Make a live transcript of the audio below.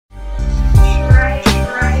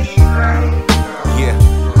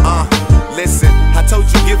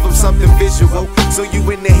So you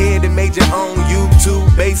in the head and made your own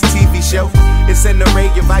YouTube-based TV show. It's an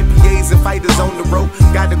array of IPAs and fighters on the road.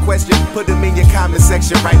 Got a question? Put them in your comment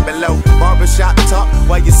section right below. Barbershop talk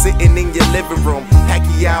while you're sitting in your living room.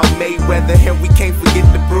 Pacquiao, Mayweather, and we can't forget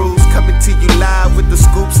the brews. Coming to you live with the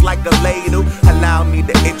scoops like a ladle. Allow me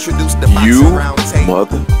to introduce the boxing round table.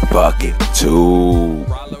 Motherfucking tube.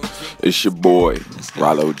 It's your boy,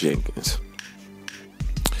 Rollo Jenkins.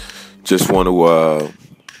 Just want to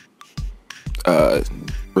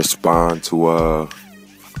respond to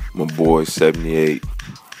my boy 78,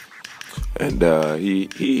 and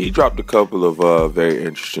he dropped a couple of very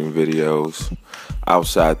interesting videos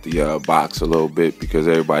outside the box a little bit, because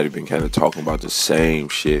everybody been kind of talking about the same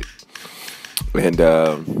shit,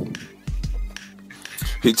 and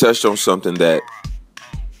he touched on something that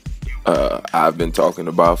I've been talking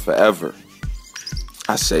about forever.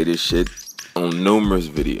 I say this shit on numerous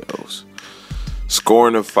videos.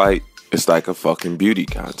 Scoring a fight is like a fucking beauty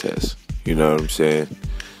contest. You know what I'm saying?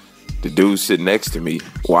 The dude sitting next to me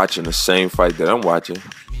watching the same fight that I'm watching,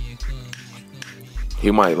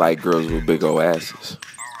 he might like girls with big old asses.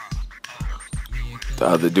 The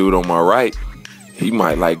other dude on my right, he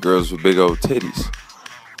might like girls with big old titties.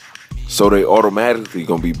 So they automatically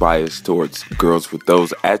gonna be biased towards girls with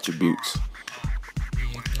those attributes.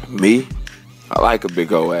 Me, I like a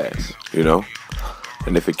big old ass, you know?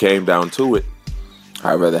 And if it came down to it,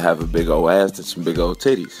 I'd rather have a big old ass than some big old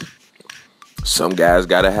titties. Some guys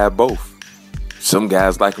gotta have both. Some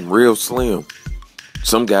guys like them real slim.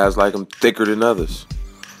 Some guys like them thicker than others.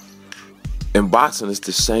 In boxing, it's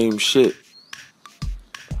the same shit.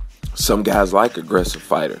 Some guys like aggressive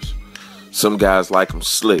fighters. Some guys like them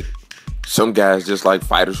slick. Some guys just like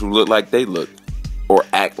fighters who look like they look or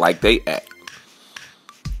act like they act.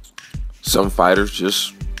 Some fighters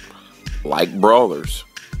just like brawlers.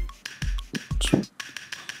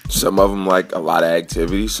 Some of them like a lot of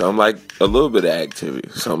activity. Some like a little bit of activity.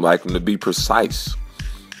 Some like them to be precise,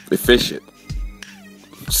 efficient.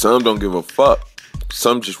 Some don't give a fuck.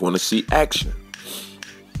 Some just want to see action.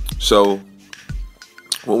 So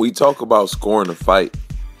when we talk about scoring a fight,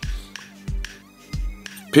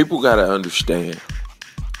 people gotta understand.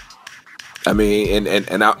 I mean,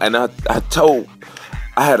 I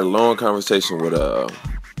had a long conversation with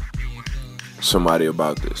somebody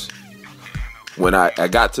about this. When I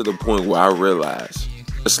got to the point where I realized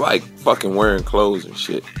it's like fucking wearing clothes and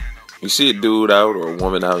shit. You see a dude out or a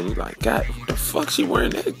woman out and you're like, God, what the fuck she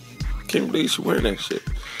wearing that? Can't believe she wearing that shit.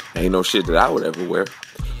 Ain't no shit that I would ever wear.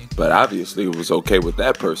 But obviously it was okay with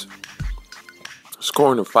that person.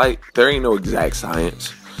 Scoring a fight, there ain't no exact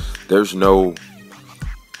science. There's no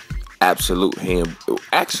absolute handbook.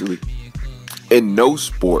 Actually, in no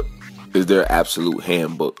sport is there absolute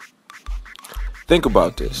handbook. Think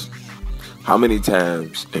about this. How many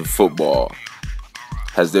times in football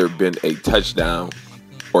has there been a touchdown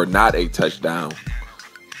or not a touchdown,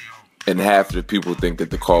 and half of the people think that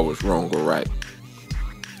the call was wrong or right?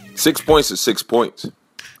 6 points is 6 points.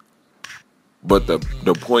 But the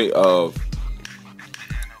point of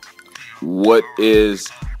what is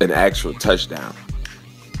an actual touchdown?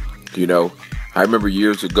 You know, I remember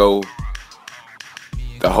years ago,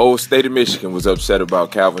 the whole state of Michigan was upset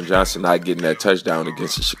about Calvin Johnson not getting that touchdown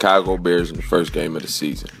against the Chicago Bears in the first game of the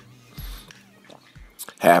season.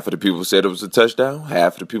 Half of the people said it was a touchdown.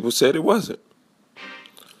 Half of the people said it wasn't.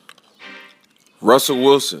 Russell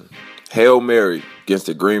Wilson, Hail Mary against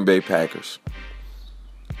the Green Bay Packers.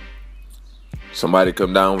 Somebody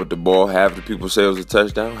come down with the ball. Half of the people say it was a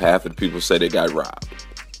touchdown. Half of the people say they got robbed.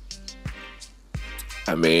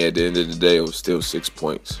 I mean, at the end of the day, it was still 6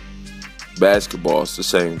 points. Basketball, it's the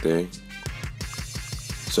same thing.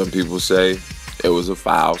 Some people say it was a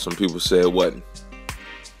foul. Some people say it wasn't.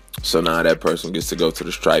 So now that person gets to go to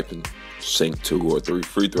the stripe and sink 2 or 3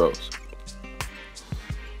 free throws.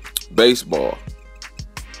 Baseball.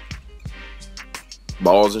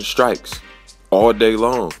 Balls and strikes all day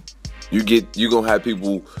long. You gonna have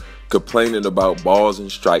people complaining about balls and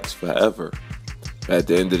strikes forever. At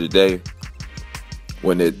the end of the day,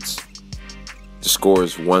 when the score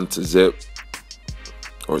is 1-0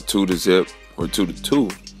 or 2-0 or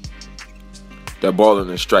 2-2, that ball and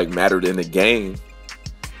the strike mattered in the game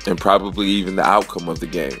and probably even the outcome of the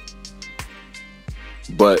game.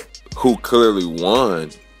 But who clearly won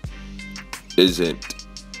isn't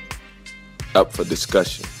up for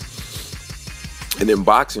discussion. And in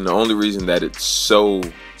boxing, the only reason that it's so,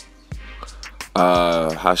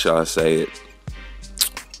 how shall I say it,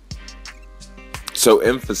 so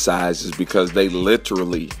emphasized is because they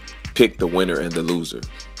literally pick the winner and the loser,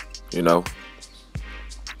 you know?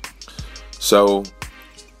 So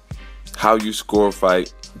how you score a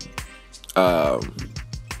fight, It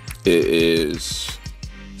is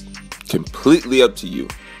completely up to you.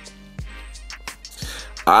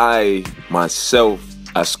 I score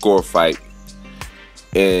a fight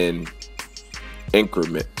in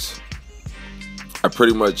increments. I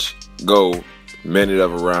pretty much go minute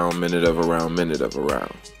of a round, minute of a round, minute of a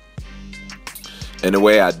round. And the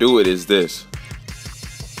way I do it is this.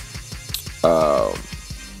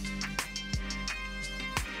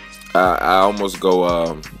 I almost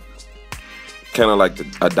go kind of like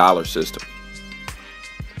a dollar system.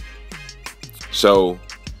 So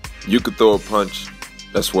you could throw a punch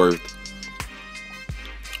that's worth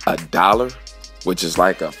 $1, which is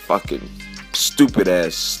like a fucking stupid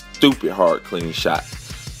hard clean shot,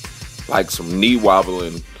 like some knee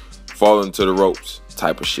wobbling, falling to the ropes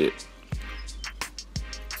type of shit.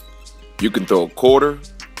 You can throw a quarter,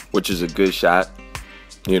 which is a good shot,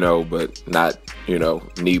 but not,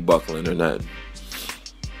 knee buckling or nothing.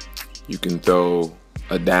 You can throw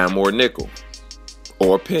a dime or a nickel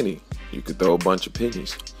or a penny. You could throw a bunch of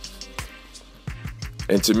pennies.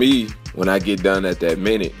 And to me, when I get done at that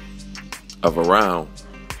minute of a round,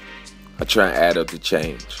 I try and add up the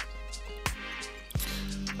change.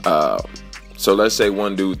 So let's say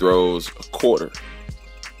one dude throws a quarter.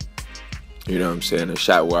 You know what I'm saying? A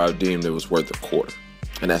shot where I deemed it was worth a quarter.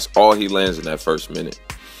 And that's all he lands in that first minute.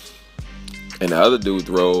 And the other dude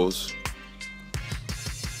throws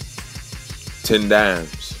 10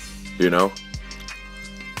 dimes,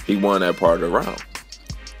 He won that part of the round.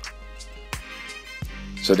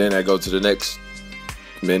 So then I go to the next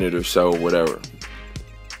minute or so, whatever.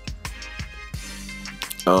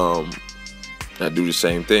 I do the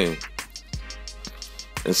same thing.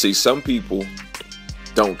 And see, some people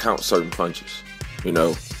don't count certain punches,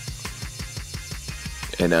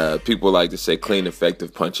 And people like to say clean,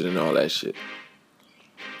 effective punching and all that shit.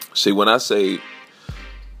 See, when I say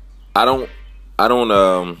I don't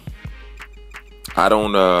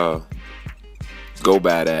go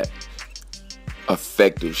by that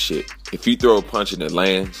effective shit. If you throw a punch and it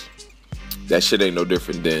lands, that shit ain't no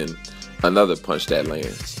different than another punch that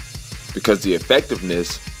lands. Because the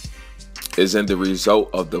effectiveness is in the result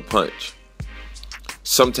of the punch.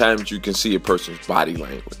 Sometimes you can see a person's body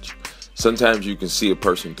language. Sometimes you can see a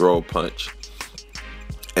person throw a punch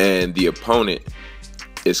and the opponent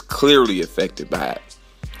is clearly affected by it.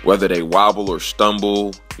 Whether they wobble or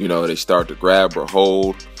stumble, they start to grab or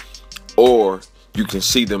hold, or you can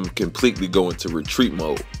see them completely go into retreat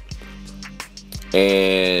mode.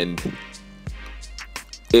 And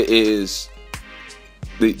it is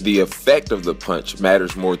the effect of the punch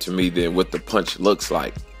matters more to me than what the punch looks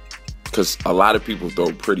like. Because a lot of people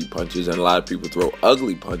throw pretty punches and a lot of people throw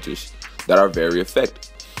ugly punches that are very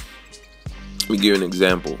effective. Let me give you an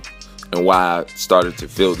example and why I started to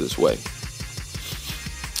feel this way.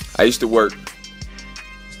 I used to work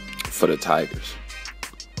for the Tigers.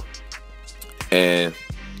 And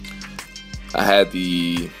I had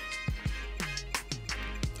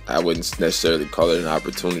I wouldn't necessarily call it an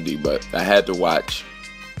opportunity, but I had to watch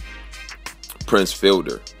Prince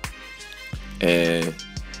Fielder and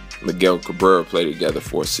Miguel Cabrera play together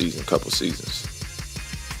for a couple seasons.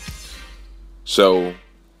 So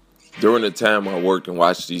during the time I worked and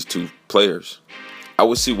watched these two players, I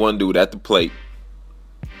would see one dude at the plate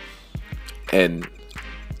and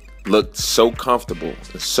looked so comfortable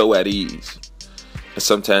and so at ease. And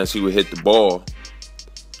sometimes he would hit the ball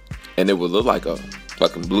and it would look like a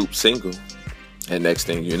fucking bloop single. And next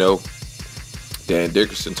thing you know, Dan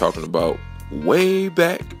Dickerson talking about way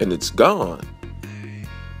back and it's gone.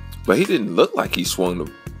 But he didn't look like he swung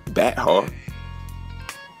the bat hard.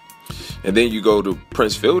 And then you go to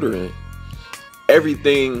Prince Fielder and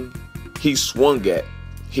everything he swung at,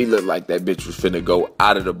 he looked like that bitch was finna go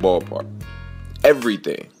out of the ballpark.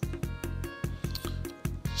 Everything.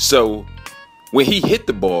 So when he hit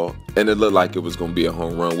the ball and it looked like it was going to be a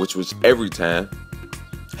home run, which was every time,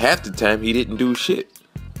 half the time he didn't do shit.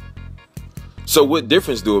 So what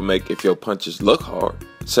difference do it make if your punches look hard?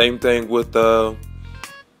 Same thing with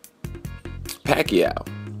Pacquiao.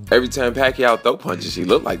 Every time Pacquiao throw punches, he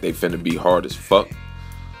looked like they finna be hard as fuck.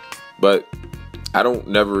 But I don't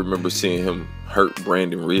never remember seeing him hurt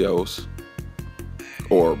Brandon Rios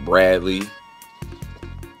or Bradley.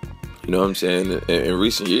 You know what I'm saying? In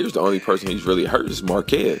recent years, the only person he's really hurt is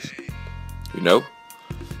Marquez. And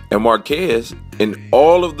Marquez, in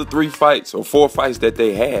all of the 3 fights or 4 fights that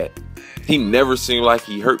they had, he never seemed like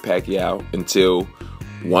he hurt Pacquiao until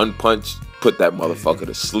one punch put that motherfucker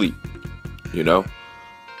to sleep.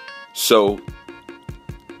 So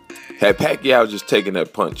had Pacquiao just taken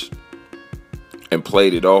that punch and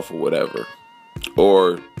played it off or whatever,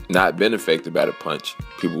 or not been affected by the punch,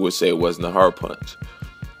 people would say it wasn't a hard punch.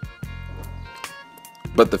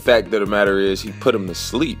 But the fact of the matter is, he put him to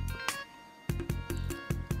sleep.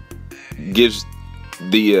 Gives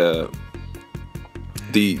the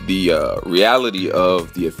reality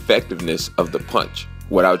of the effectiveness of the punch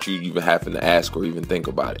without you even having to ask or even think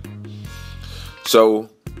about it. So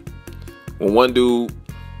when one dude,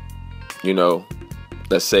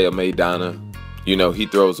 let's say a Maidana, he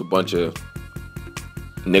throws a bunch of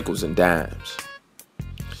nickels and dimes.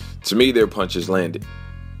 To me, their punches landed.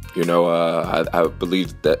 I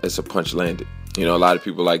believe that it's a punch landed. A lot of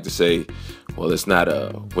people like to say, well, it's not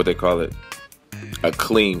what they call it, a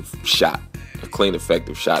clean shot, a clean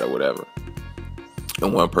effective shot or whatever.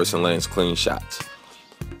 And one person lands clean shots,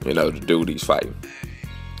 the dude he's fighting.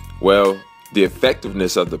 Well, the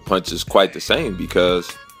effectiveness of the punch is quite the same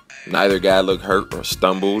because neither guy looked hurt or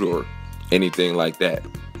stumbled or anything like that.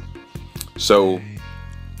 So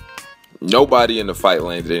nobody in the fight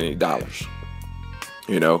landed any dollars.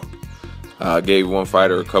 I gave one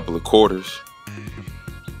fighter a couple of quarters,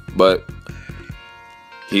 but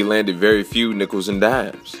he landed very few nickels and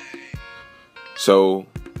dimes. So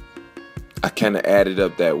I kind of added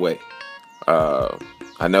up that way.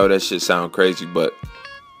 I know that shit sound crazy, but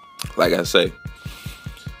like I say,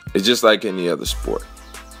 it's just like any other sport.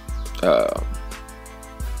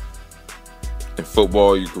 In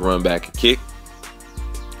football, you can run back and kick,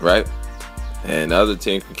 right? And the other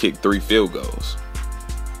team can kick 3 field goals.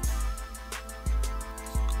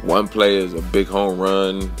 One player is a big home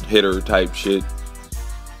run hitter type shit,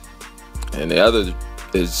 and the other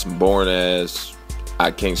is born as I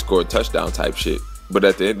can't score a touchdown type shit. But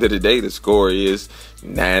at the end of the day, the score is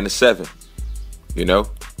 9-7.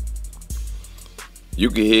 You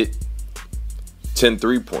can hit 10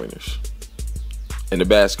 3-pointers in a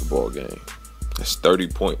basketball game. That's 30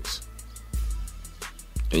 points.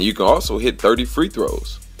 And you can also hit 30 free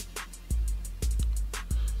throws.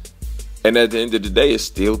 And at the end of the day, it's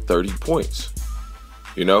still 30 points.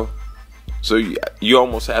 So you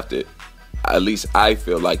almost have to, at least I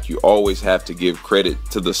feel like you always have to give credit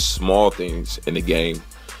to the small things in the game,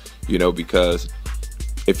 because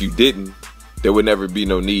if you didn't, there would never be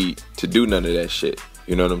no need to do none of that shit.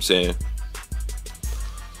 You know what I'm saying?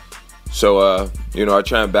 So, I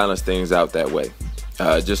try and balance things out that way.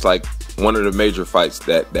 Just like one of the major fights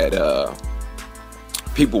that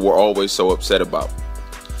people were always so upset about,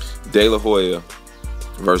 De La Hoya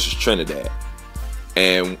versus Trinidad.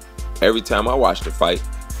 And every time I watched the fight,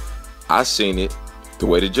 I seen it the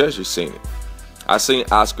way the judges seen it. I seen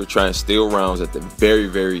Oscar try and steal rounds at the very,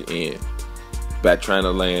 very end by trying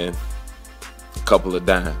to land a couple of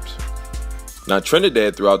dimes. Now,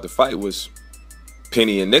 Trinidad throughout the fight was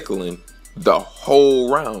penny and nickeling the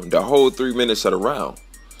whole round, the whole 3 minutes of the round.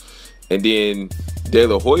 And then De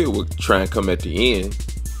La Hoya would try and come at the end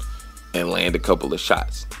and land a couple of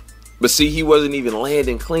shots. But see, he wasn't even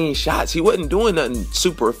landing clean shots. He wasn't doing nothing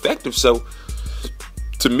super effective. So,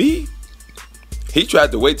 to me, he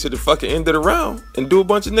tried to wait till the fucking end of the round and do a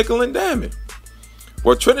bunch of nickel and diming.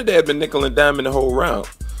 Well, Trinidad had been nickel and diming the whole round.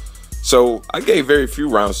 So, I gave very few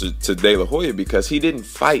rounds to De La Hoya because he didn't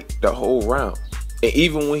fight the whole round. And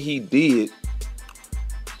even when he did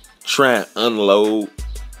try and unload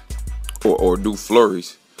or do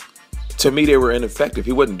flurries, to me, they were ineffective.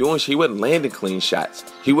 He wasn't doing shit. He wasn't landing clean shots.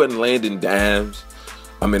 He wasn't landing dimes.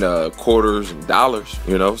 Quarters and dollars,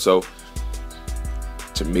 So,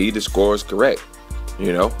 to me, the score is correct.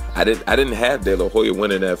 I didn't have De La Hoya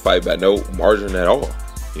winning that fight by no margin at all.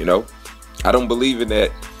 I don't believe in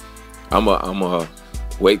that. I'm a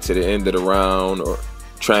wait to the end of the round or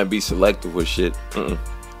try and be selective with shit.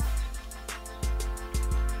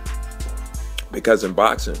 Because in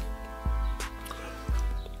boxing,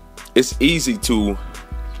 it's easy to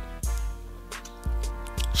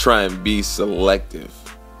try and be selective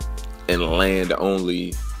and land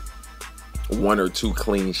only 1 or 2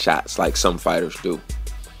 clean shots like some fighters do.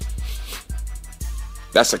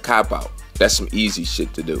 That's a cop-out. That's some easy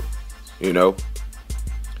shit to do,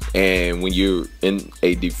 And when you're in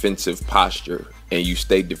a defensive posture and you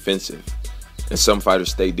stay defensive, and some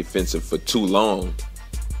fighters stay defensive for too long,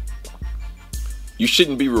 you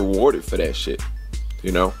shouldn't be rewarded for that shit,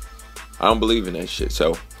 I don't believe in that shit.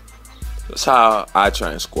 So that's how I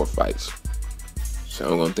try and score fights.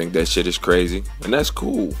 So I'm gonna think that shit is crazy, and that's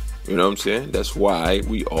cool. You know what I'm saying? That's why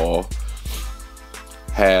we all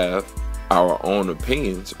have our own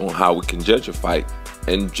opinions on how we can judge a fight,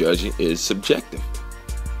 and judging is subjective.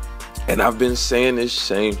 And I've been saying this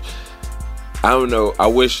same, I don't know, I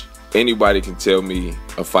wish anybody can tell me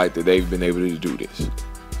a fight that they've been able to do this.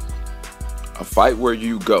 A fight where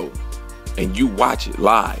you go and you watch it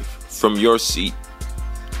live from your seat,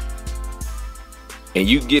 and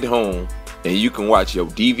you get home and you can watch your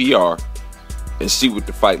DVR and see what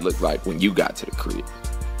the fight looked like when you got to the crib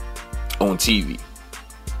on TV.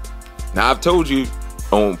 Now, I've told you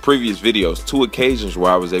on previous videos 2 occasions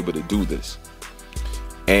where I was able to do this,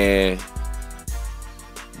 and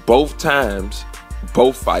both times,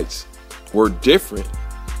 both fights were different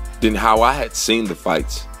than how I had seen the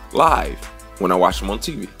fights live when I watched them on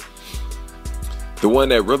TV. The one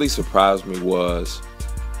that really surprised me was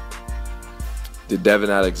the Devin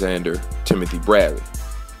Alexander Timothy Bradley.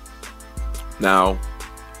 Now,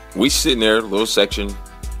 we sitting there, a little section,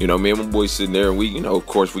 you know, me and my boys sitting there, and we, you know, of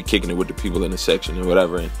course, we kicking it with the people in the section and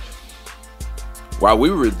whatever. And while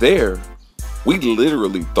we were there, we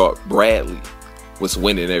literally thought Bradley was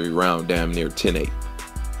winning every round, damn near 10-8.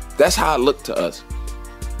 That's how it looked to us.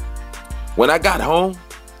 When I got home,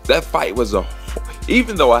 that fight was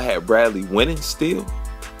even though I had Bradley winning still,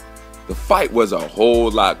 the fight was a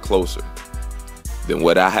whole lot closer than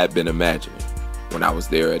what I had been imagining when I was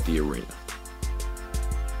there at the arena.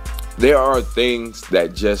 There are things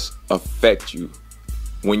that just affect you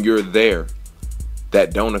when you're there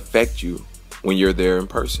that don't affect you when you're there in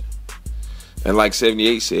person. And like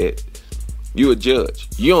 78 said, you a judge.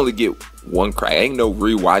 You only get one crack. Ain't no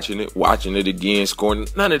rewatching it, watching it again, scoring,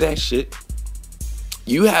 none of that shit.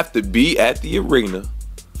 You have to be at the arena.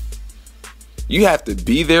 You have to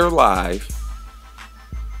be there live.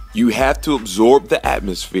 You have to absorb the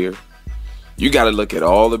atmosphere. You got to look at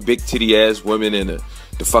all the big titty ass women and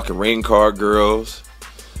the fucking rain car girls.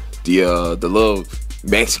 The little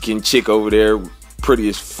Mexican chick over there, pretty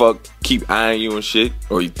as fuck, keep eyeing you and shit,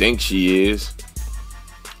 or you think she is.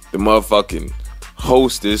 The motherfucking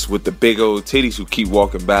hostess with the big old titties who keep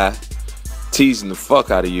walking by, teasing the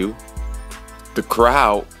fuck out of you. The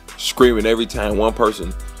crowd screaming every time one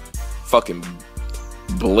person fucking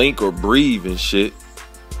blink or breathe and shit.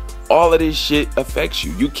 All of this shit affects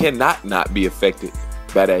you. You cannot not be affected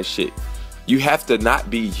by that shit. You have to not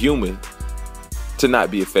be human to not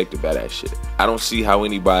be affected by that shit. I don't see how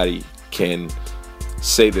anybody can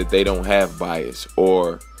say that they don't have bias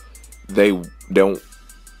or they don't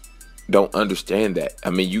understand that.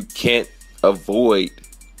 I mean, you can't avoid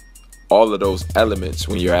all of those elements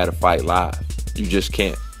when you're at a fight live. You just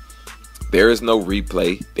can't. There is no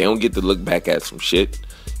replay. They don't get to look back at some shit.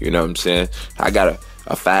 You know what I'm saying? I got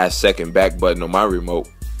a 5-second back button on my remote.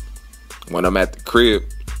 When I'm at the crib,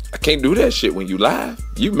 I can't do that shit when you live.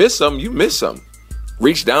 You miss something, you miss something.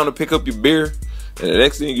 Reach down to pick up your beer, and the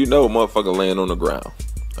next thing you know, a motherfucker laying on the ground.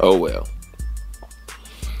 Oh well.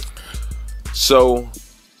 So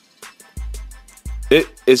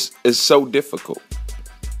it's so difficult.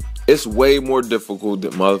 It's way more difficult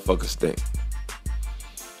than motherfuckers think.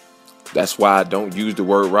 That's why I don't use the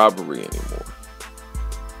word robbery anymore.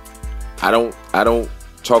 I don't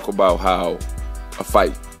talk about how a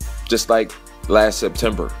fight, just like last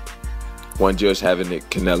September, one judge having it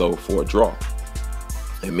Canelo for a draw.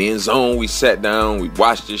 And me and Zone, we sat down, we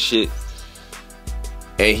watched this shit,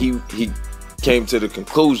 and he came to the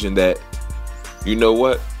conclusion that, you know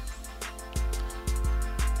what?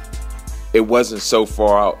 It wasn't so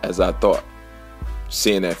far out as I thought,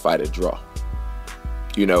 seeing that fight a draw.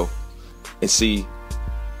 You know? And see,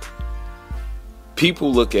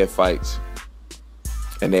 people look at fights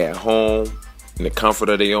and they're at home, in the comfort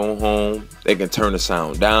of their own home. They can turn the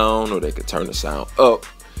sound down or they can turn the sound up.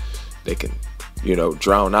 They can, you know,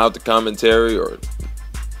 drown out the commentary or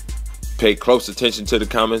pay close attention to the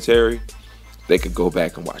commentary. They could go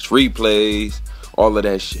back and watch replays, all of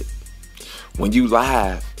that shit. When you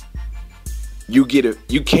live, you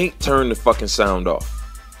can't turn the fucking sound off.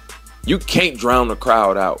 You can't drown the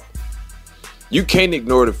crowd out. You can't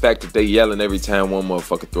ignore the fact that they yelling every time one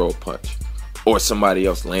motherfucker throw a punch or somebody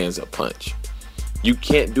else lands a punch. You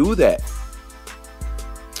can't do that.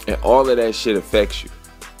 And all of that shit affects you.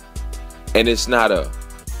 And it's not a,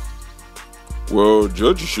 well,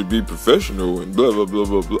 judges should be professional and blah, blah, blah,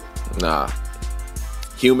 blah, blah. Nah.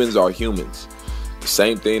 Humans are humans. The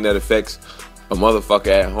same thing that affects a motherfucker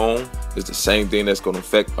at home is the same thing that's going to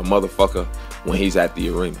affect a motherfucker when he's at the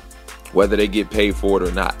arena. Whether they get paid for it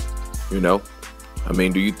or not, you know? I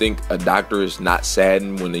mean, do you think a doctor is not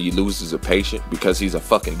saddened when he loses a patient because he's a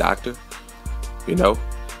fucking doctor? You know?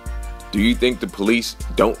 Do you think the police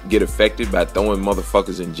don't get affected by throwing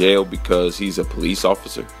motherfuckers in jail because he's a police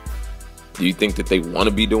officer? Do you think that they want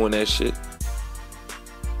to be doing that shit?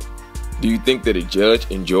 Do you think that a judge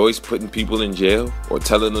enjoys putting people in jail or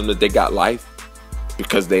telling them that they got life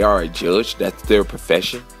because they are a judge? That's their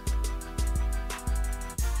profession.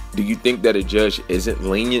 Do you think that a judge isn't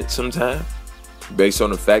lenient sometimes? based on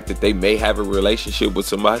the fact that they may have a relationship with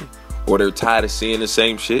somebody, or they're tired of seeing the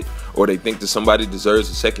same shit, or they think that somebody deserves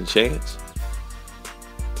a second chance?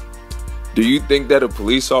 Do you think that a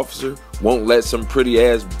police officer won't let some pretty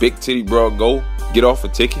ass big titty broad go get off a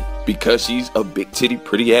ticket because she's a big titty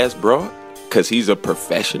pretty ass broad? Because he's a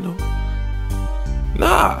professional?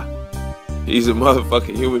 Nah. He's a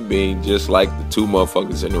motherfucking human being just like the two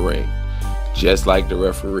motherfuckers in the ring. Just like the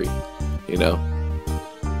referee. You know?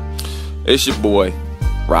 It's your boy,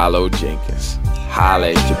 Rollo Jenkins.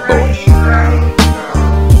 Holla at your boy.